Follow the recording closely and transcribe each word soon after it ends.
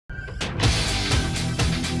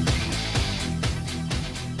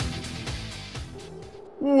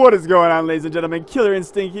What is going on, ladies and gentlemen? Killer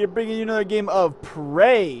Instinct here, bringing you another game of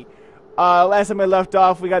Prey. Last time I left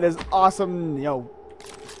off, we got this awesome,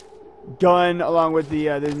 gun along with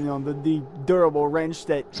the durable wrench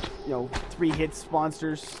that, 3 hits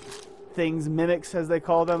monsters, things, mimics as they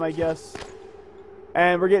call them, I guess.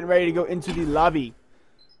 And we're getting ready to go into the lobby.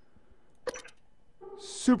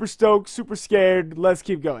 Super stoked, super scared. Let's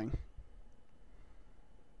keep going.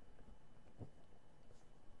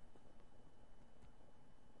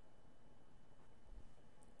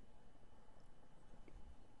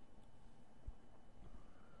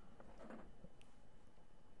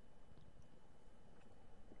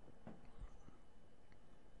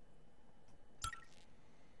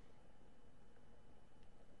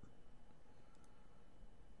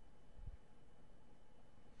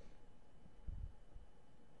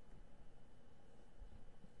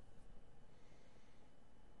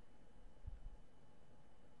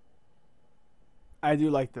 I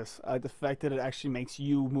do like this. The fact that it actually makes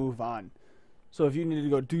you move on. So if you needed to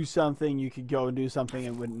go do something, you could go and do something.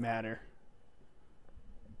 It wouldn't matter.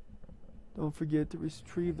 Don't forget to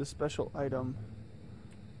retrieve the special item.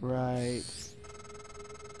 Right.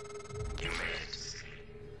 You made it.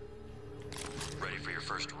 Ready for your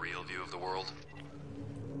first real view of the world?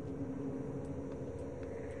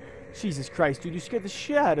 Jesus Christ, dude, you scared the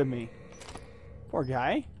shit out of me. Poor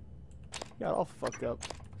guy. Got all fucked up.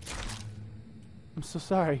 I'm so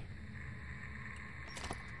sorry.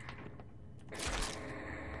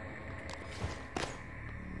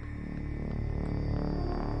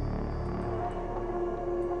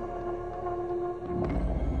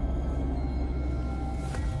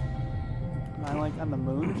 Am I like on the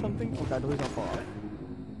moon or something? Oh god, please don't fall off.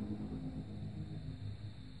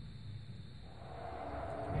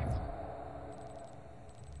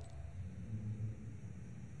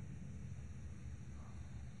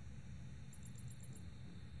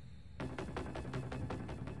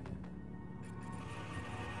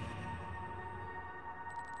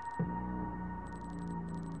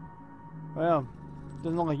 Well,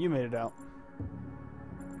 doesn't look like you made it out.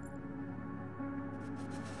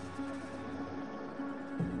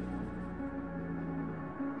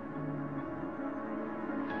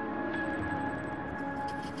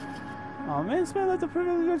 Oh man, this man left a pretty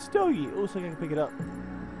good stogie. It looks like I can pick it up.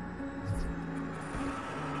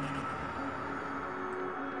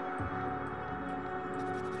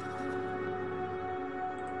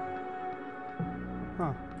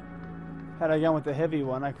 Huh. Had I gone with the heavy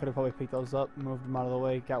one, I could have probably picked those up, moved them out of the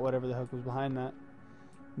way, got whatever the heck was behind that.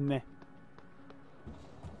 Meh.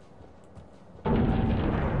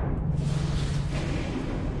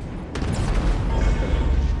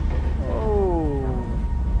 Oh.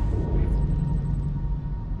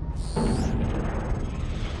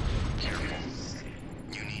 Careful.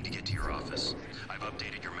 You need to get to your office. I've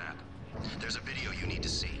updated your map. There's a video you need to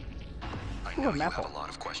see. I know you have a lot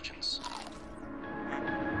of questions.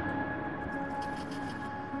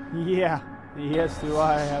 Yeah. Yes, do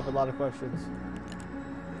I have a lot of questions.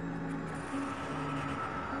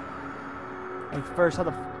 Like, first, how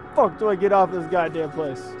the fuck do I get off this goddamn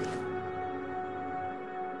place? Do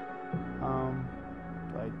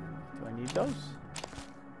I need those?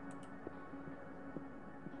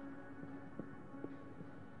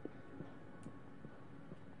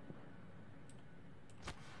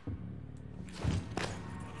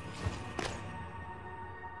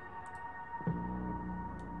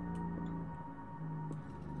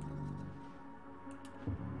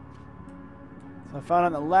 So I found out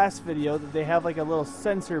in the last video that they have like a little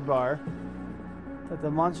sensor bar that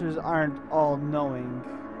the monsters aren't all knowing.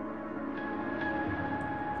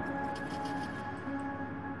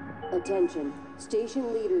 Attention.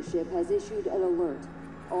 Station leadership has issued an alert.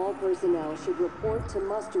 All personnel should report to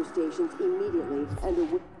muster stations immediately and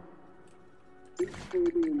await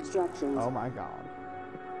further instructions. Oh my god.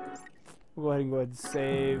 We'll go ahead and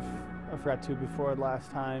save. I forgot to before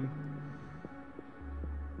last time.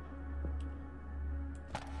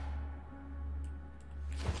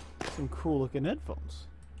 Some cool looking headphones.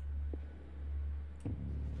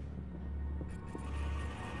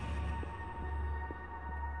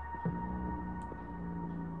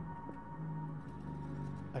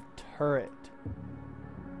 A turret.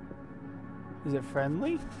 Is it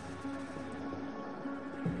friendly?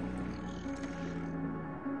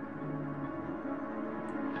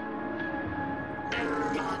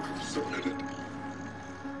 Submitted.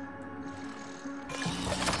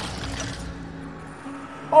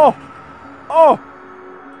 Oh! Oh!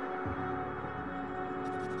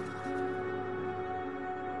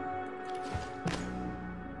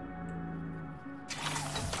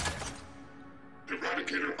 Eradicate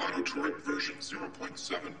Eradicator auto turret version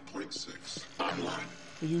 0.7.6 online.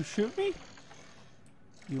 Will you shoot me?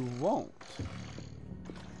 You won't.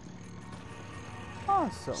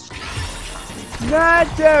 Awesome. Not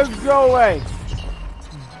to go away.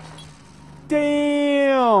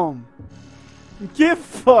 Damn. Get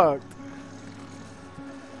fucked.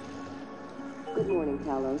 Good morning,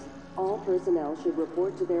 Talos. All personnel should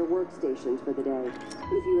report to their workstations for the day.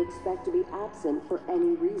 If you expect to be absent for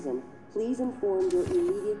any reason, please inform your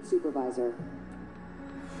immediate supervisor.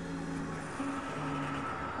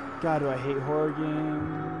 God, do I hate horror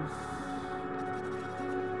games.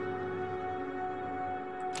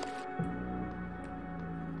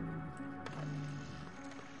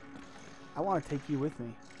 I want to take you with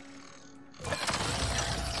me.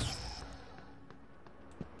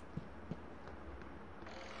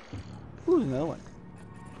 Ooh, another one.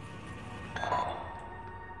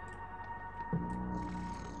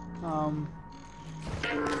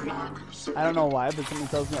 I don't know why, but something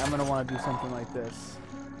tells me I'm gonna want to do something like this.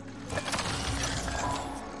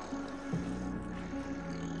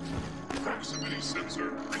 Proximity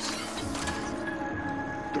sensor reset.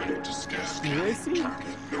 Ready to scan. Do they see? No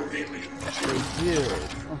alien. They do.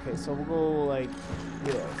 Okay, so we'll go like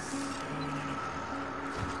this.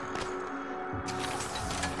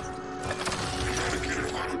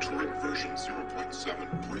 Eradicator auto turret version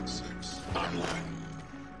 0.7.6 online.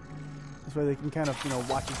 This way they can kind of, you know,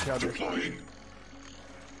 watch each other. Deploying.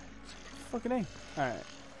 Fucking A. Alright.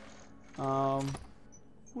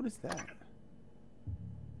 What is that?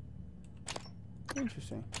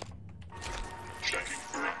 Interesting. Checking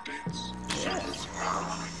for updates. Servers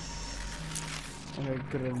online. And a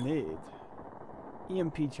grenade.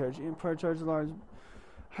 EMP charge. EMP charge large,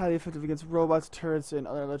 highly effective against robots, turrets, and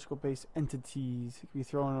other electrical based entities. It can be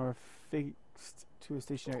thrown or fixed to a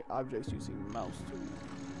stationary object using mouse tools.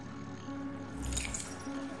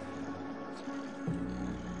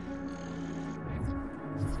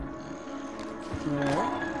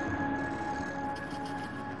 Yeah.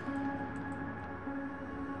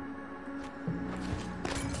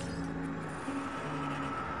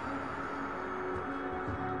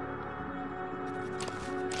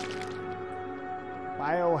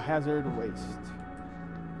 Biohazard waste.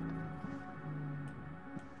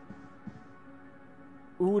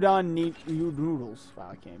 Udon noodles. Wow,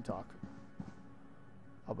 I can't even talk.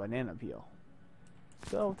 A banana peel.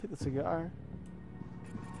 So, take the cigar.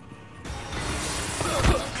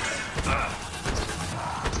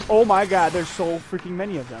 Oh my god, there's so freaking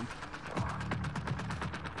many of them.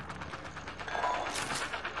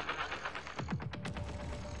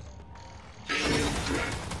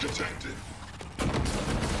 Detected.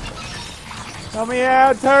 Help me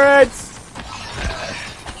out, turrets!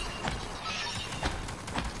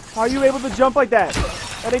 How are you able to jump like that?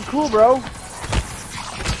 That ain't cool, bro.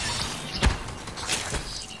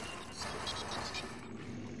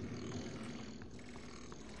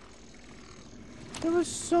 There were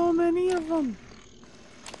so many of them.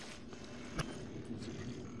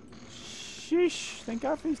 Sheesh. Thank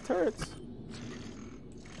God for these turrets.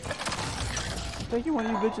 Taking one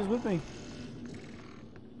of you bitches with me.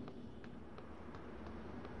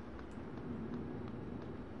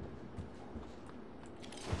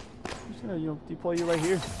 I'm just gonna, you know, deploy you right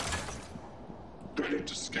here. Ready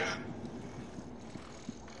to scan.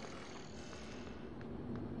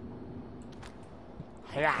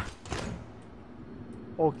 Yeah.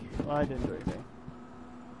 Okay, well, I didn't do anything.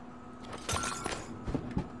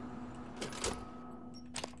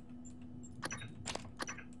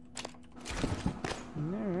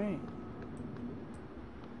 Alright.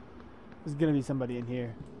 There's gonna be somebody in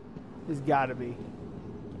here. There's gotta be.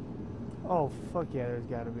 Oh, fuck yeah, there's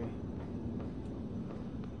gotta be.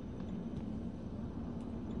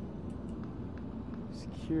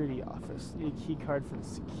 Security office. Need a key card for the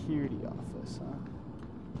security office, huh?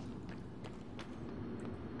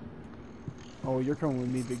 Oh, you're coming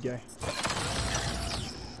with me, big guy.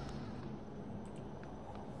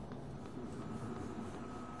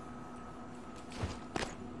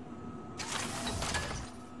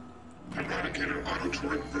 Eradicator auto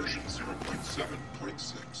turret version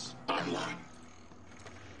 0.7.6 online.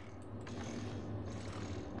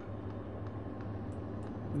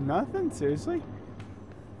 Nothing? Seriously?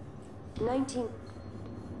 19...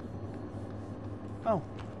 Oh.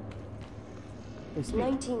 They speak.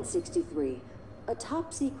 1963. A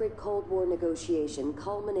top-secret Cold War negotiation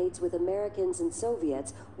culminates with Americans and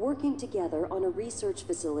Soviets working together on a research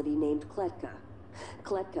facility named Kletka.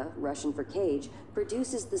 Kletka, Russian for cage,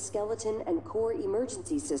 produces the skeleton and core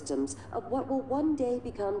emergency systems of what will one day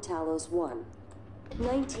become Talos 1.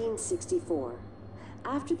 1964.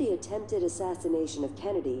 After the attempted assassination of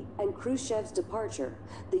Kennedy and Khrushchev's departure,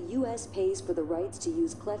 the U.S. pays for the rights to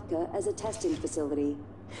use Kletka as a testing facility.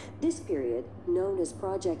 This period, known as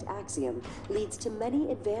Project Axiom, leads to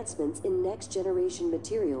many advancements in next-generation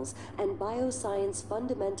materials and bioscience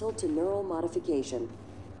fundamental to neural modification.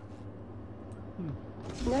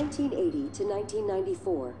 1980 to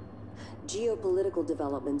 1994. Geopolitical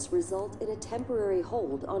developments result in a temporary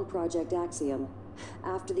hold on Project Axiom.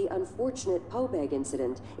 After the unfortunate Pobeg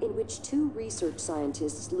incident, in which 2 research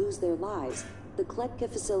scientists lose their lives, the Kletka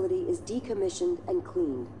facility is decommissioned and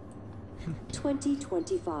cleaned.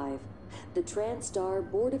 2025. The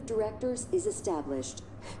TranStar Board of Directors is established.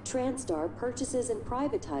 TranStar purchases and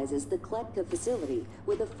privatizes the Kletka facility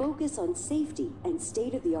with a focus on safety and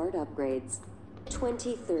state-of-the-art upgrades.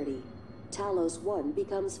 2030. Talos 1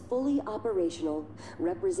 becomes fully operational,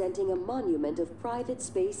 representing a monument of private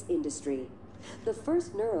space industry. The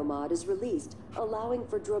first neuromod is released, allowing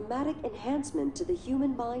for dramatic enhancement to the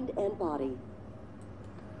human mind and body.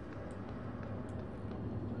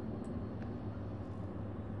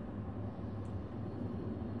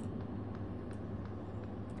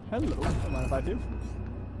 Hello, don't mind if I do.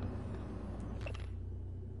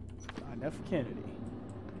 John F. Kennedy.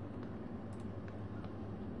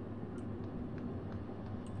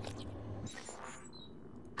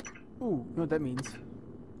 Ooh, you know what that means?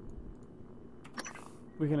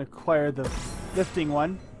 We can acquire the lifting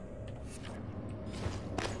one.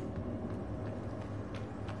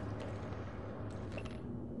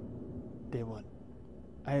 Day 1.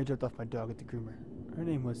 I had dropped off my dog at the groomer. Her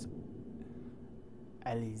name was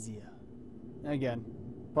Alizia. Again,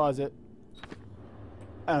 pause it.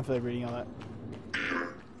 I don't feel like reading all that.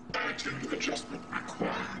 Attitude adjustment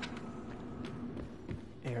required.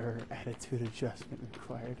 Error attitude adjustment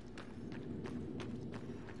required.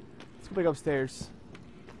 Let's go back upstairs.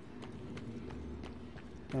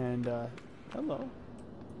 And, hello.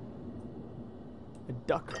 A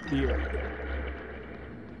duck beer.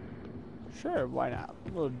 Sure, why not?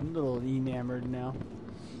 A little enamored now.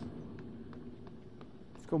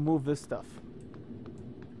 Let's go move this stuff.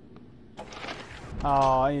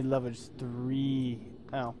 Oh, I need leverage 3.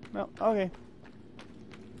 Oh, no, okay.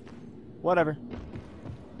 Whatever.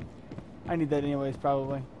 I need that anyways,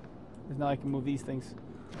 probably. Because now I can move these things.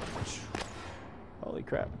 Holy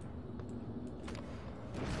crap.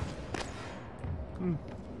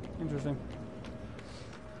 Interesting.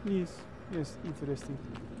 Yes, interesting.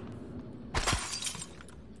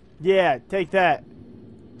 Yeah, take that.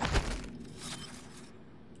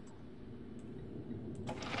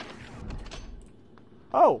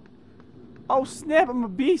 Oh! Oh snap, I'm a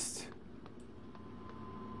beast!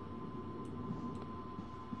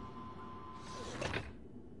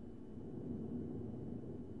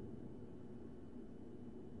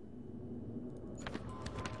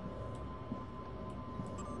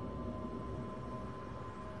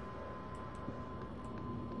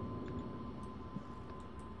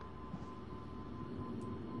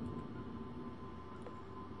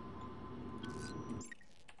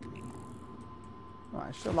 Well,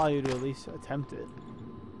 I should allow you to at least attempt it.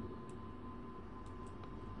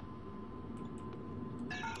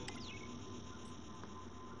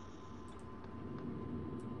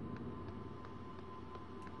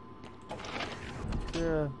 Is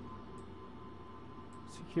there a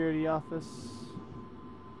security office?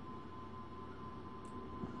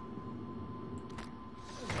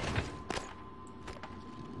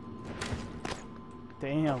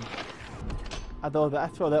 Damn. I thought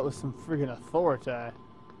that was some friggin' authority.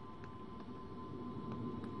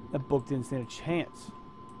 That book didn't stand a chance.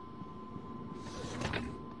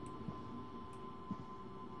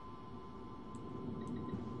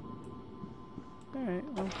 Alright,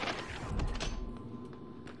 well.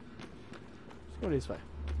 Let's go this way.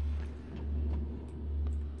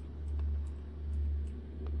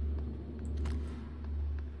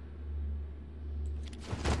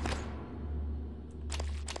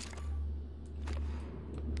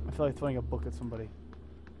 I feel like throwing a book at somebody.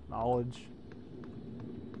 Knowledge.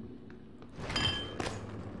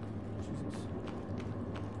 Jesus.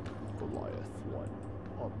 Goliath 1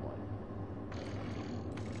 online.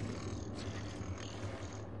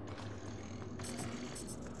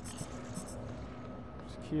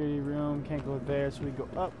 Security room, can't go there, so we go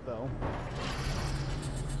up though.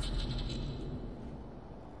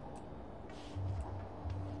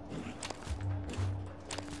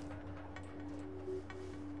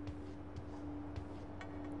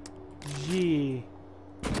 Gee.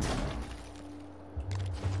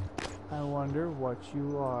 I wonder what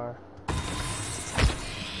you are.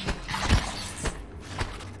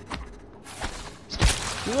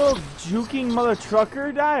 You little juking mother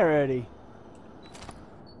trucker, die already.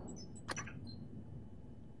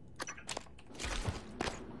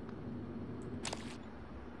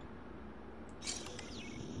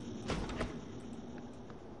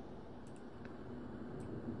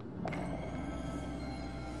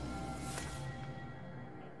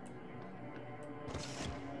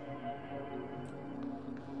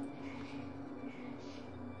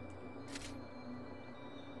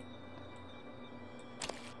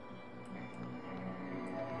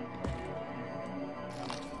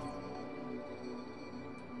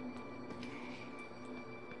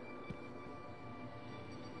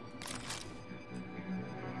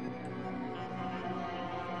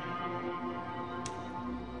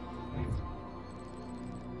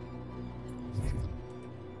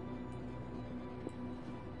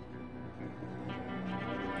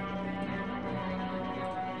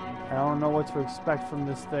 I don't know what to expect from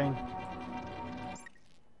this thing.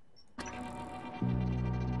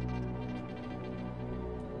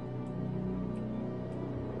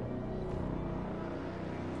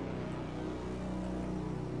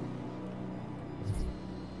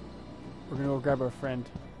 We're gonna go grab our friend.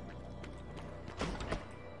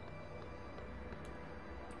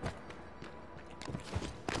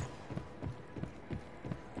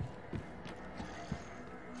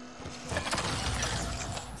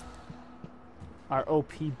 Our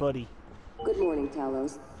OP buddy. Good morning,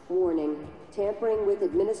 Talos. Warning. Tampering with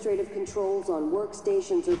administrative controls on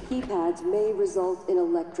workstations or keypads may result in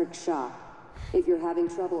electric shock. If you're having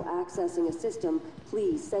trouble accessing a system,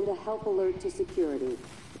 please send a help alert to security.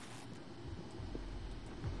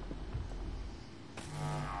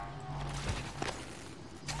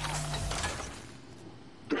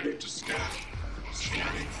 Ready to scan.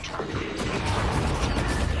 Scanning target.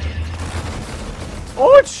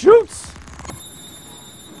 Oh, it shoots!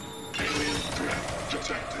 Alien threat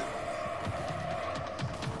detected.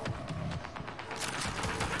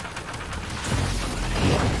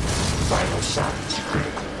 Vital signs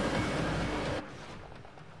critical.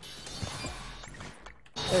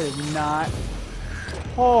 It is not.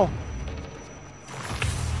 Oh.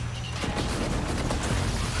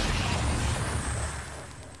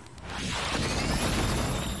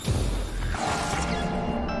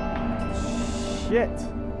 Shit.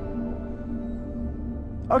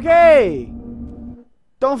 Okay.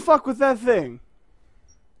 Don't fuck with that thing.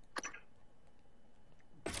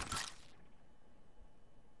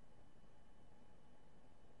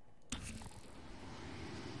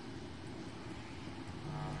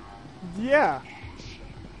 Yeah.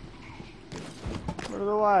 What are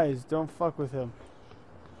the lies? Don't fuck with him.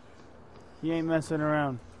 He ain't messing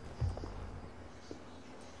around.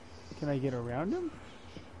 Can I get around him?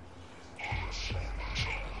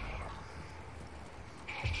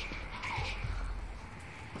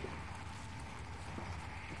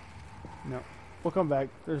 No. We'll come back.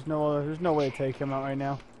 There's no way to take him out right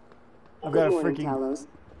now. I've got a Good morning, freaking... Talos.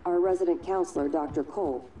 Our resident counselor, Dr.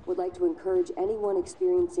 Cole, would like to encourage anyone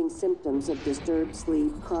experiencing symptoms of disturbed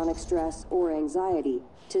sleep, chronic stress, or anxiety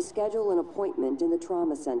to schedule an appointment in the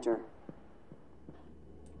trauma center.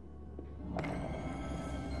 I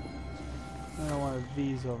don't want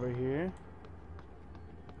these over here.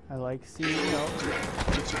 I like seeing help.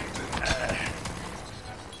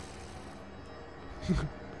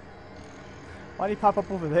 Why'd he pop up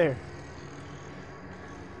over there?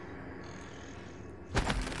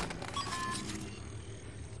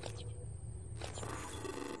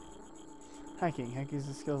 Hacking. Hacking is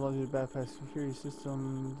the skill allows you to bypass security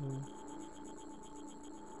systems.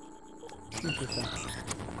 Interesting.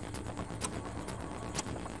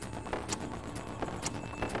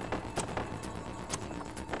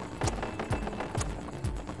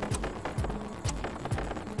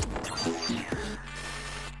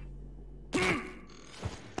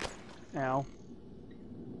 Ow.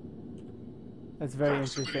 That's very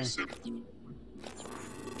interesting.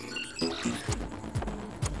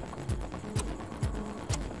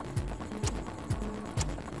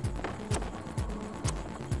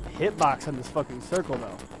 Hitbox on this fucking circle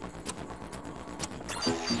though.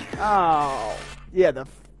 Oh, yeah, the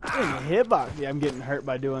hitbox. Yeah, I'm getting hurt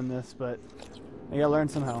by doing this, but I gotta learn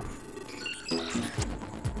somehow.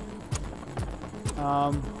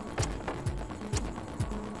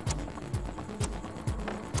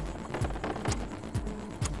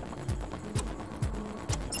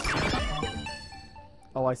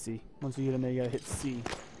 Oh, I see. Once you get in there, you gotta hit C.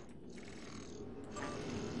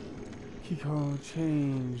 Key code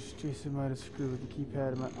change. Jason might have screwed with the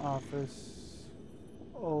keypad in my office.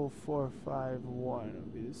 0451 will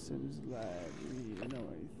be the Sims lab. You need to know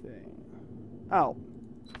anything. Ow.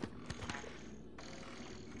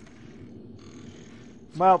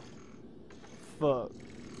 Well, fuck.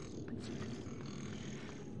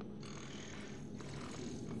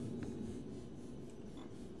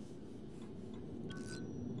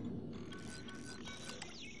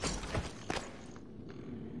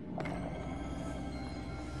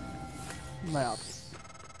 My office.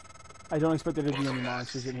 I don't expect there to be any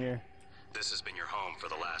monsters in here. This has been your home for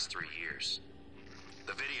the last 3 years.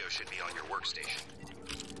 The video should be on your workstation.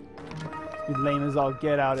 Be lame as all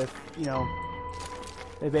get out if, you know,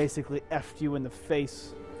 they basically effed you in the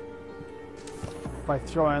face by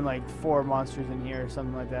throwing like 4 monsters in here or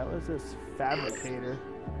something like that. What is this? Fabricator.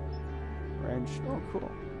 Wrench. Oh,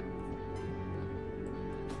 cool.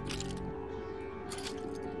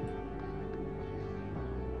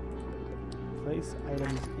 Place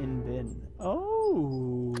items in bin.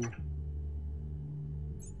 Oh.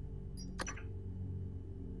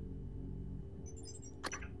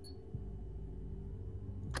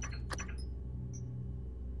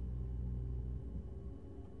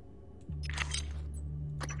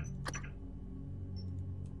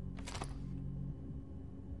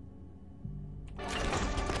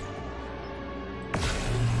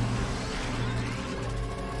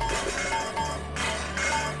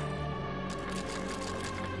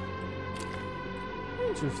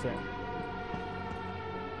 Interesting.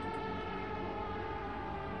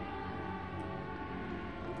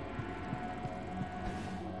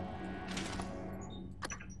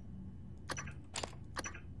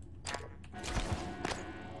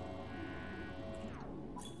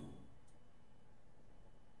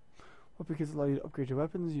 Weapon kits allow you to upgrade your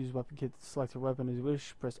weapons. Use weapon kit to select a weapon as you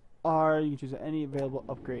wish. Press R. You can choose any available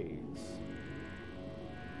upgrades.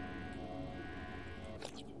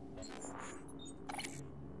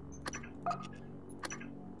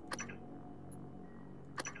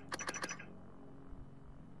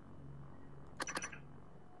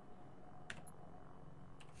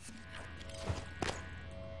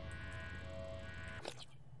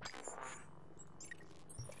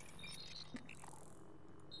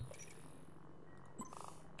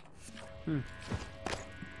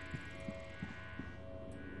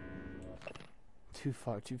 Too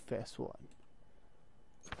far, too fast one.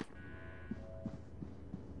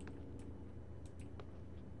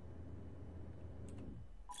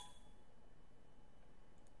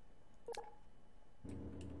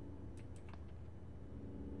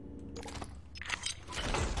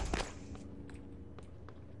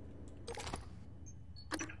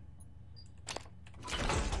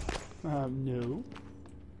 No.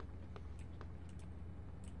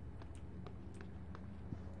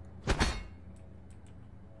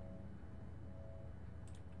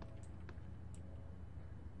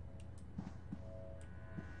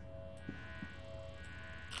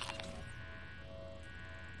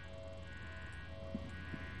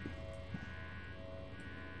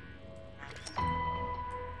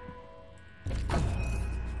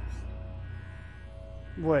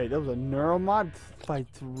 Wait, that was a neuromod by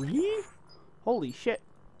 3? Holy shit.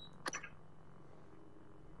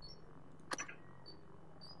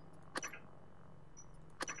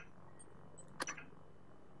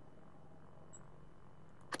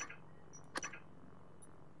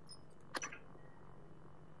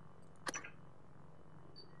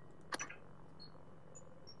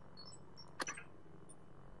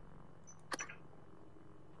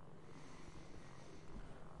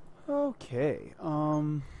 Okay,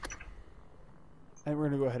 and we're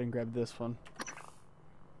gonna go ahead and grab this one.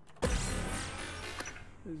 What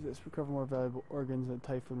is this? Recover more valuable organs than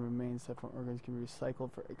typhoon remains. Typhoon organs can be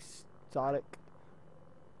recycled for exotic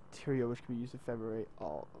material, which can be used to fabricate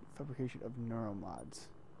all fabrication of neuromods.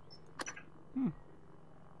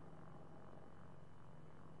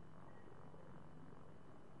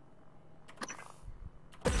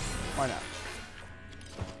 Why not?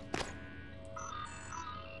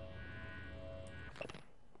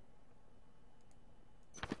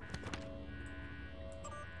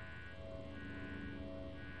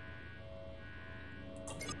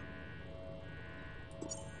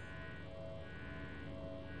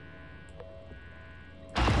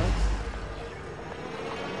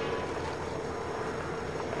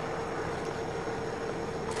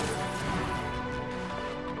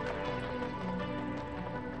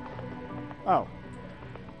 Oh.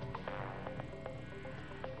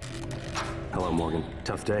 Hello, Morgan.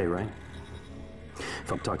 Tough day, right?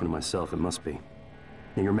 If I'm talking to myself, it must be.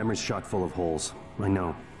 And your memory's shot full of holes. I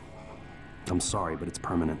know. I'm sorry, but it's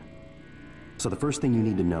permanent. So the first thing you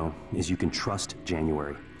need to know is you can trust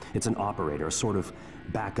January. It's an operator, a sort of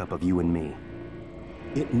backup of you and me.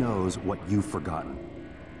 It knows what you've forgotten.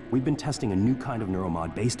 We've been testing a new kind of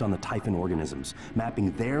neuromod based on the Typhon organisms,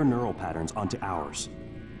 mapping their neural patterns onto ours.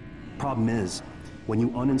 Problem is, when you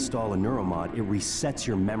uninstall a neuromod, it resets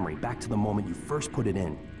your memory back to the moment you first put it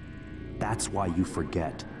in. That's why you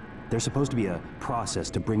forget. There's supposed to be a process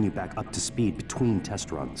to bring you back up to speed between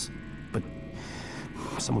test runs. But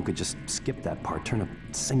someone could just skip that part, turn a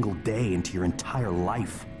single day into your entire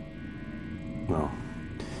life. Well,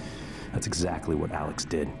 that's exactly what Alex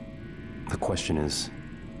did. The question is,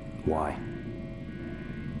 why?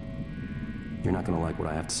 You're not gonna like what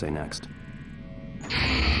I have to say next.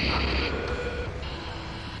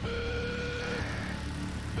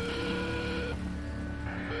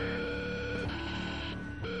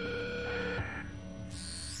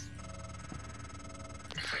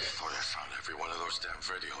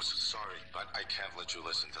 Sorry, but I can't let you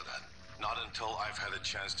listen to that. Not until I've had a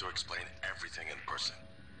chance to explain everything in person.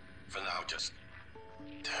 For now, just...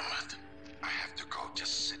 Damn it. I have to go.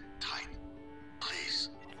 Just sit tight. Please.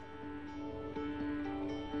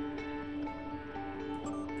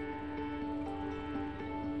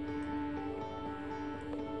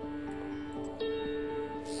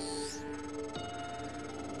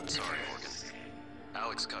 Sorry, Morgan.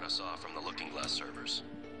 Alex cut us off from the Looking Glass servers.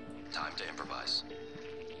 Time to improvise.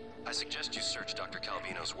 I suggest you search Dr.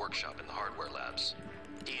 Calvino's workshop in the hardware labs.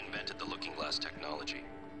 He invented the Looking Glass technology.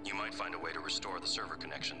 You might find a way to restore the server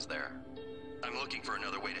connections there. I'm looking for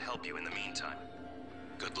another way to help you in the meantime.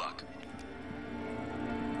 Good luck.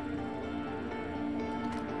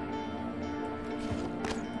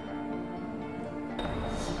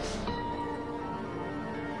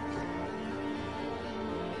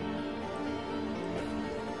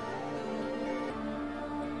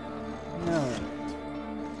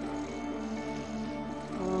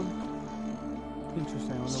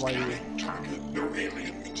 Interesting. I wonder why you... Target, no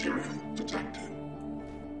alien material detected.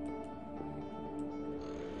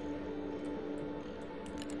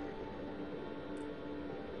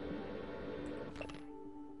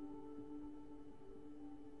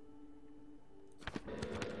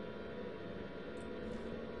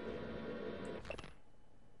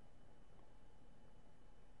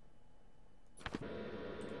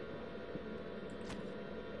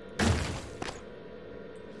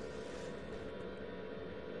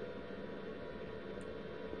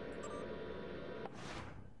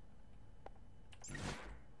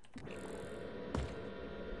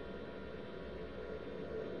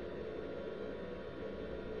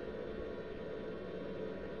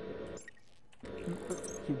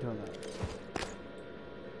 Keep doing that.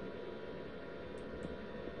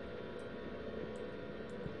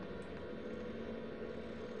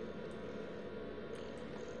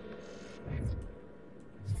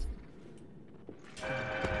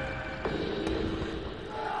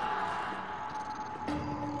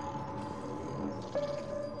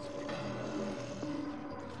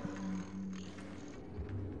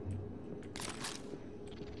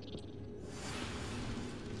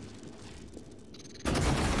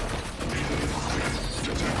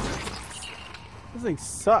 This thing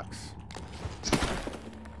sucks.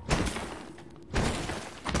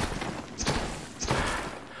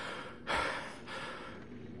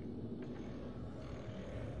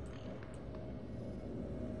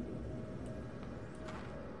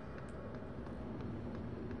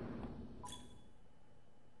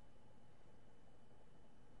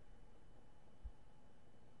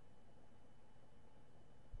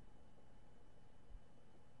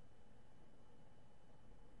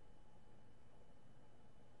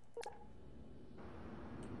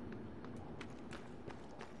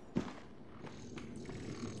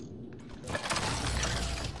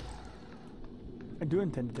 I do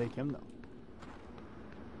intend to take him, though.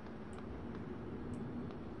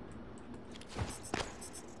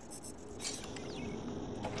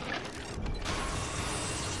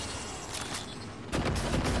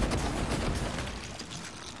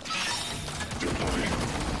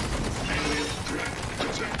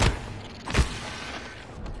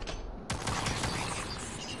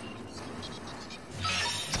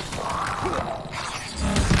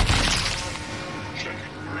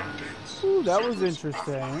 Ooh, that was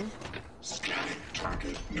interesting. Scanning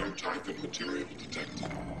target, no Typhon material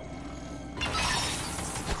detected.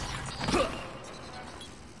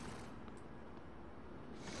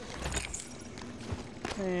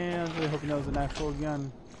 And I was really hoping that was an actual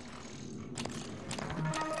gun.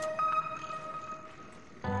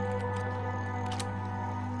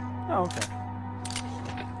 Oh, okay.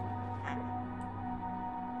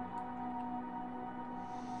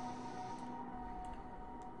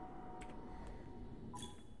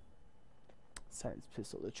 inside its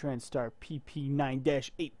pistol. The TranStar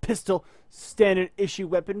PP-9-8 pistol, standard issue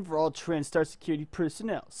weapon for all TranStar security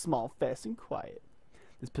personnel. Small, fast, and quiet.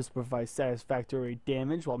 This pistol provides satisfactory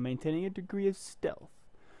damage while maintaining a degree of stealth.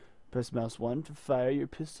 Press mouse 1 to fire your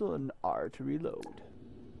pistol and R to reload.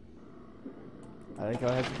 I think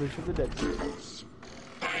I have to push for the dead.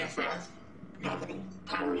 IFF, nominal.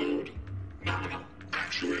 Power load, nominal.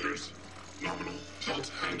 Actuators, nominal.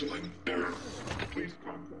 Tilt handling, error. Please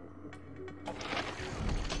contact.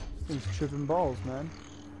 This thing's tripping balls, man.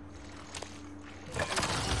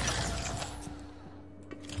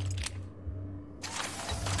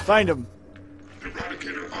 Find him.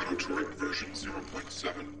 Eradicator Autoturret version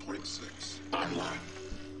 0.7.6. Online.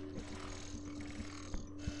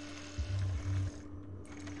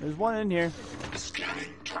 There's one in here.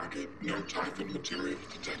 Scanning target. No Typhon material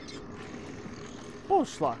detected.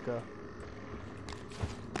 Bullschlaka.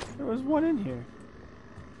 There was one in here.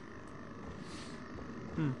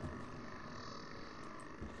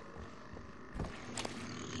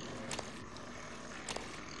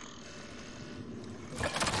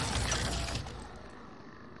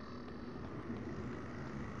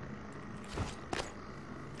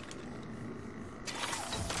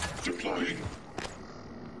 Deploying.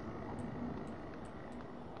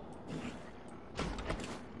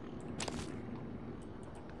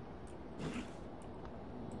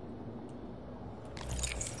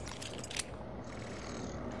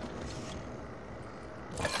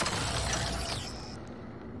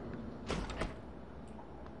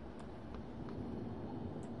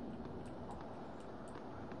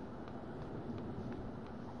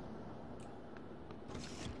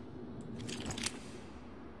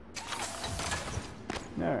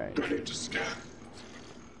 Alright. Ready to scan.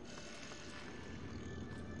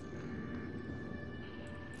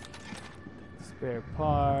 Spare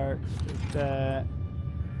parts. Take that.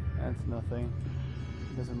 That's nothing.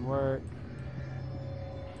 Doesn't work.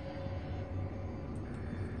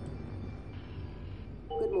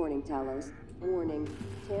 Good morning, Talos. Warning.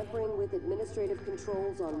 Tampering with administrative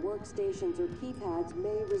controls on workstations or keypads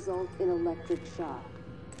may result in electric shock.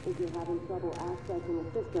 If you're having trouble accessing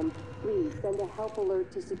the system, please send a help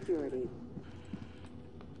alert to security.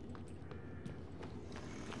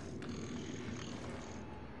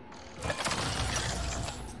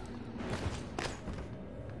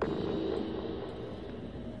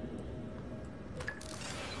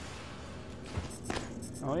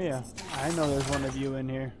 Oh yeah, I know there's one of you in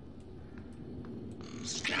here.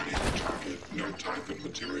 Scanning target. No Typhon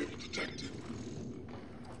material detected.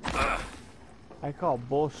 I call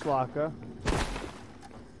Bullschlaka.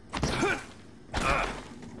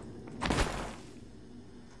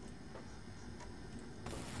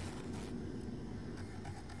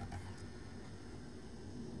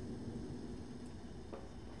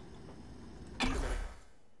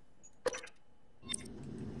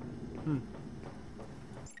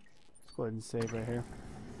 Let's go ahead and save right here.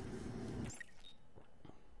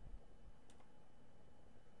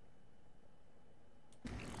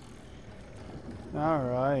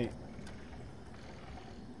 Alright.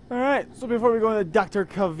 Alright, so before we go into Dr.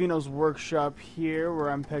 Calvino's workshop here,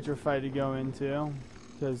 where I'm petrified to go into,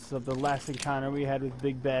 because of the last encounter we had with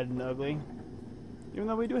Big Bad and Ugly. Even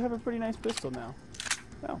though we do have a pretty nice pistol now.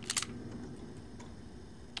 Oh.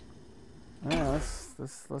 Yeah,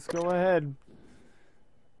 let's go ahead.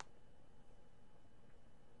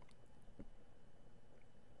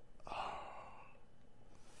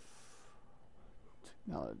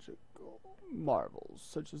 Technological marvels,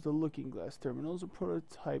 such as the looking glass terminals, are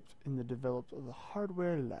prototyped in the developed of the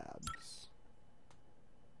hardware labs.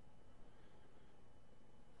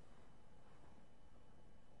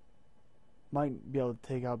 Might be able to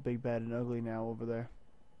take out Big Bad and Ugly now over there.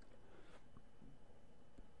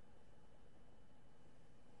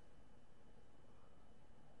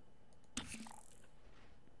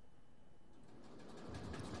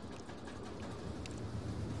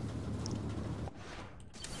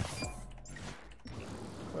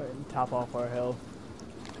 Go ahead and top off our health.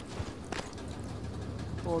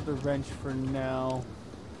 Hold the wrench for now.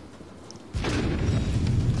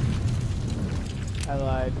 I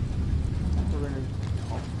lied. We're gonna.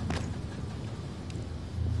 Oh.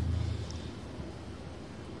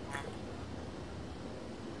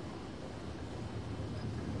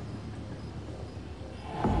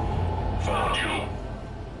 Found you.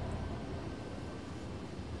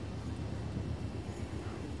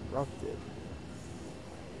 Corrupted.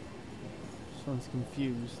 This one's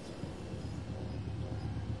confused.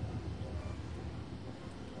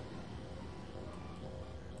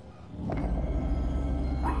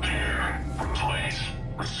 Repair, replace,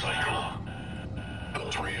 recycle.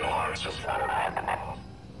 The 3 R's of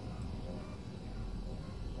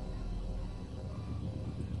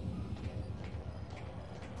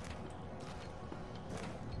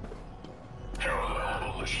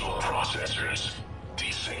Volitional processors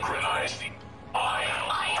desynchronized.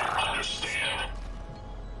 I understand.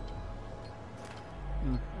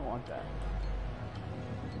 I want that.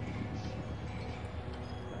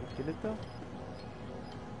 Can I get it though?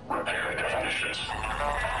 Repair definitions.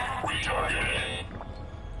 Retargeting.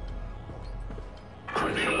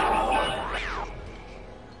 Could be a problem.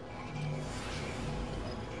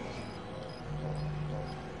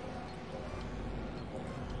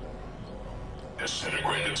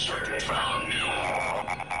 Disintegrated circuit found. New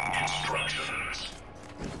instructions.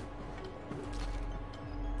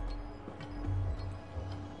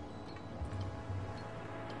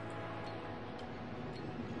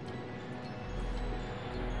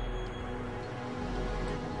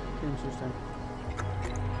 Interesting.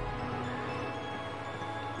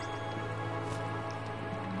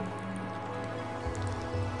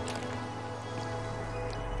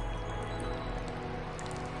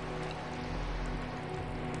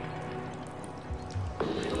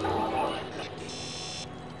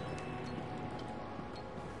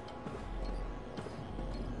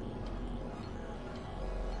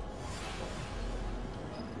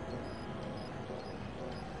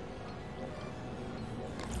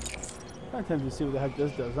 I'm tempted to see what the heck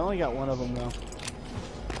this does. I only got one of them though.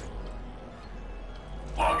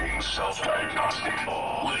 Logging self-diagnostic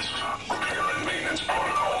list. Repair and maintenance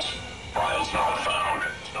protocols. Files not found.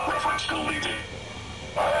 Reference deleted.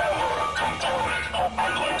 I have a component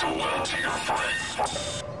I'd like to weld to your frame.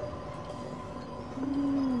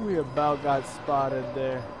 Ooh, we about got spotted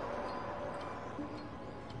there.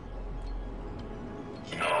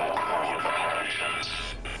 No violations.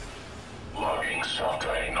 Logging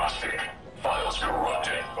self-diagnostic. Files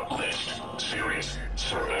corrupted. List. Series.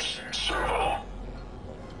 Service. Servo.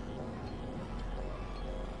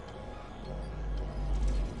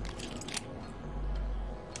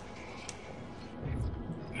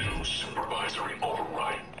 New supervisory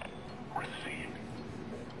override. Received.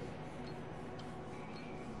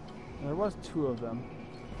 There was two of them.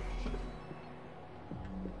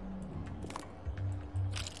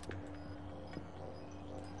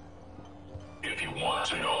 If you want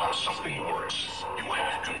to know how something works, you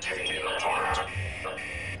have to take it apart.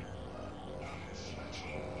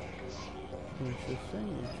 Interesting,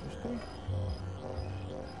 interesting.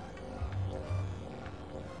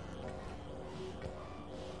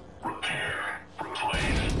 Repair,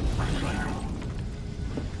 replace, recycle.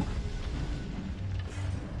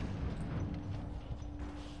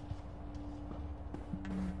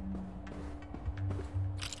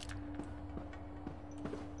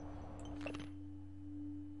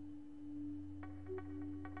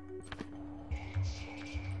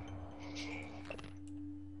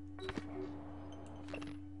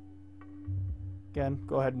 Again,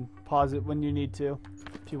 go ahead and pause it when you need to.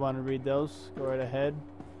 If you want to read those, go right ahead.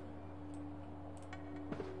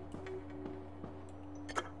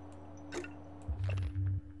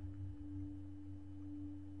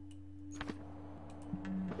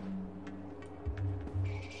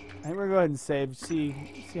 I think we're gonna go ahead and save. See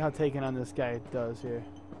how taking on this guy does here.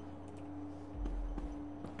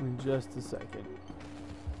 In just a second.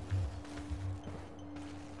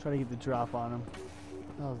 Try to get the drop on him.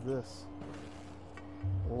 How's this?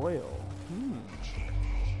 Oil.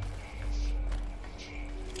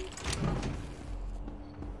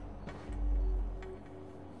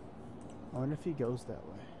 I wonder if he goes that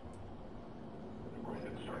way.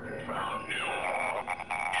 Found new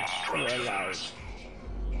instructions.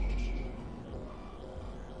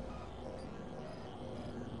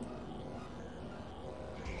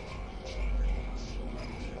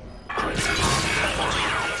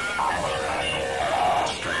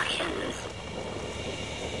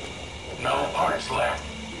 No parts left.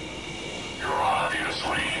 You're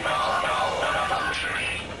obviously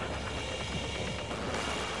malfunctioning.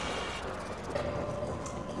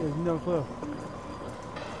 There's no clue.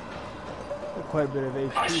 Got quite a bit of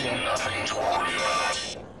I see HP there. nothing to worry about.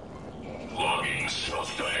 Logging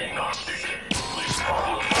self-diagnostic. Least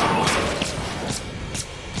problem.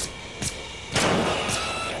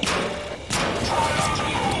 Try not to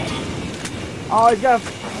move. Oh, he's got a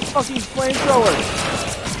fucking flamethrower!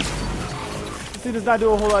 This thing does not do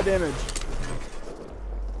a whole lot of damage.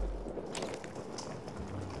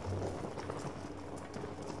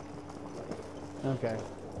 Okay.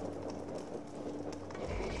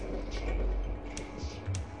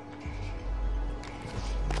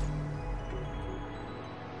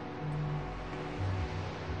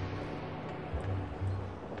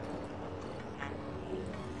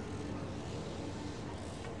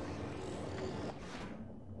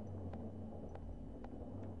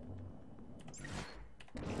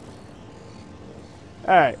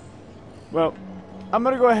 Alright. Well, I'm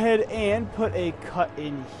going to go ahead and put a cut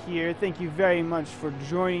in here. Thank you very much for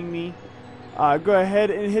joining me. Go ahead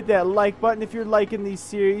and hit that like button if you're liking these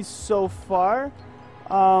series so far.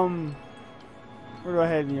 We'll go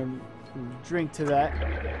ahead and drink to that.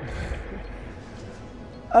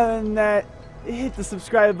 Other than that, hit the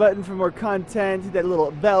subscribe button for more content. Hit that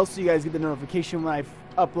little bell so you guys get the notification when I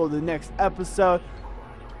upload the next episode.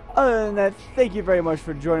 Other than that, thank you very much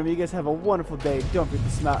for joining me. You guys have a wonderful day. Don't forget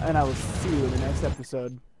to smile, and I will see you in the next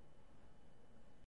episode.